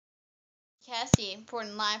Cassie,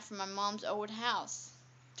 important line from my mom's old house,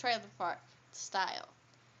 trailer park style.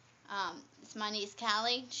 It's my niece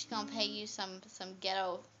Callie. She's gonna play you some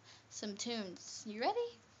ghetto, some tunes. You ready?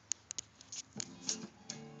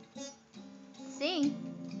 Sing.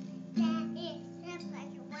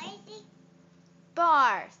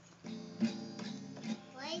 Bars.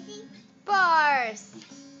 Bars.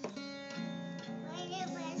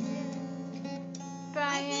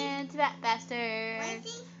 Brian's Rat Bastard.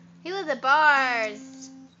 He was at bars.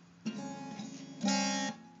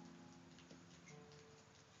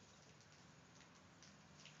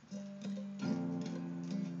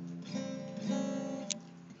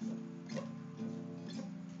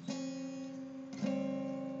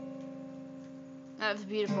 That was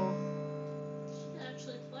beautiful. She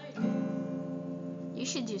actually played. You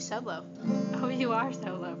should do solo. Oh, you are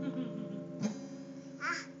solo.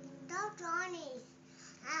 Don't Johnny's.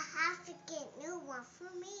 I have to get new one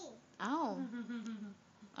for me. Oh.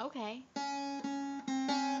 Okay. I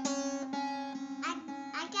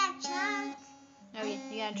got a truck. Oh, you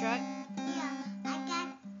got a truck? Yeah, I got a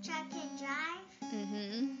truck to drive.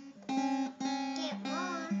 Mm-hmm. Get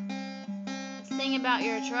more. Sing about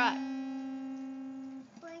your truck.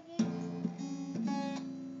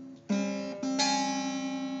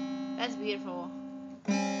 That's beautiful.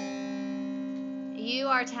 You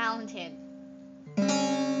are talented.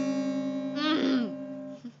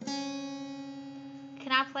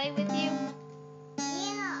 Can I play with you?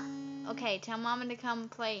 Yeah. Okay, tell Mama to come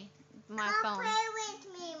play my phone. Come play with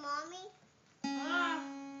me, Mommy.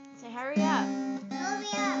 Say hurry up.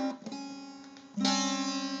 Hurry up.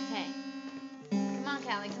 Okay. Come on,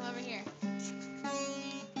 Callie, come over here. Come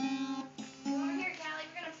over here, Callie,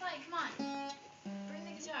 we're gonna play. Come on. Bring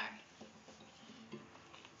the guitar.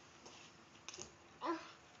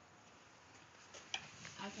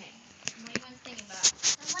 Okay. What do you want to think about?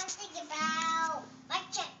 I want to think about my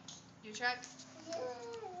truck. Your truck?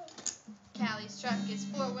 Callie's truck is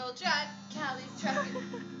four-wheel drive. Callie's truck is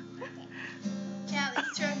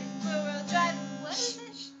four-wheel drive. What is it?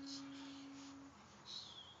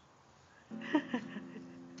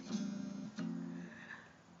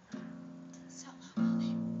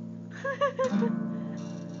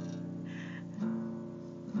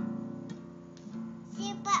 See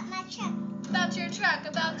about my truck. About your truck,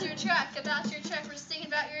 about your truck, about your truck. We're singing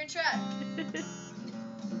about your truck.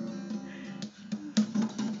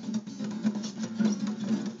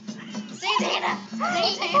 Sing, Dana!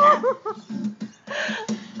 Sing, Dana!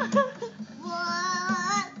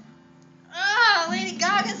 What? Oh, Lady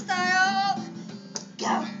Gaga style!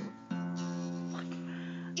 Go!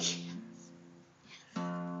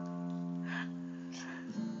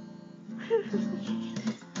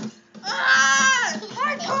 Ah!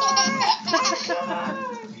 Hardcore!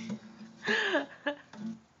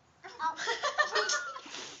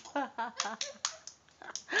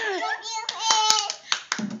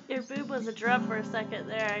 Your boob was a drum for a second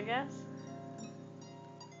there, I guess.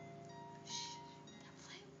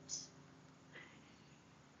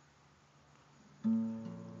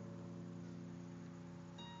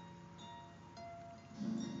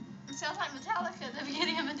 It sounds like Metallica, the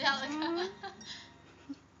beginning of Metallica.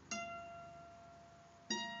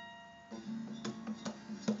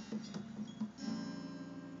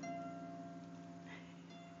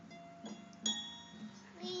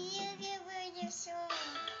 Will you give her the song?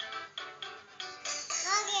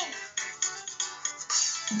 Logan.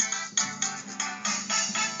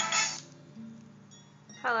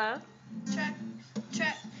 Hello? Truck,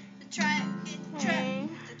 truck, the truck, it's the Hey.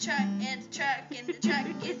 truck, the truck, and the truck, and the truck,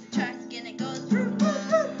 it's the truck, and it goes.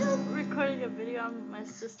 Recording a video on my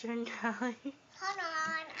sister and Callie. Hold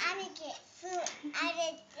on. I need to get food. I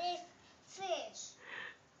did this fish.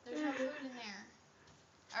 There's no food in there.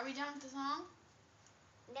 Are we done with the song?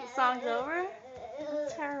 The song's over?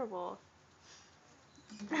 Terrible.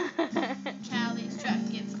 Callie's truck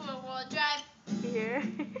gets four-wheel drive. Here.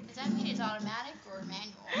 Does that mean it's automatic or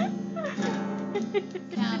manual?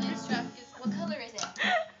 Callie's truck is, what color is it?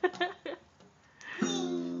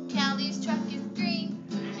 Callie's truck is green,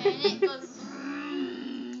 and it goes.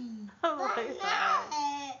 Oh my god.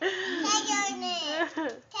 Tell your name.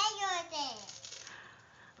 Tell your name.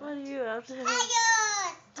 What are you up to?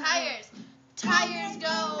 Tires. Tires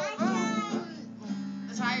go.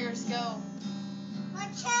 The tires go.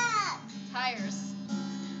 What's up? Tires.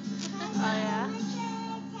 Oh yeah?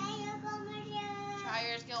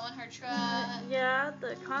 Tires go in her truck. Yeah,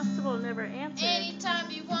 the constable never answered. Anytime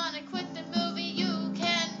you want to quit the movie, you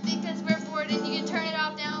can, because we're bored and you can turn it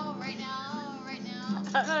off now, right now, right now.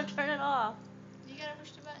 I'm gonna turn it off.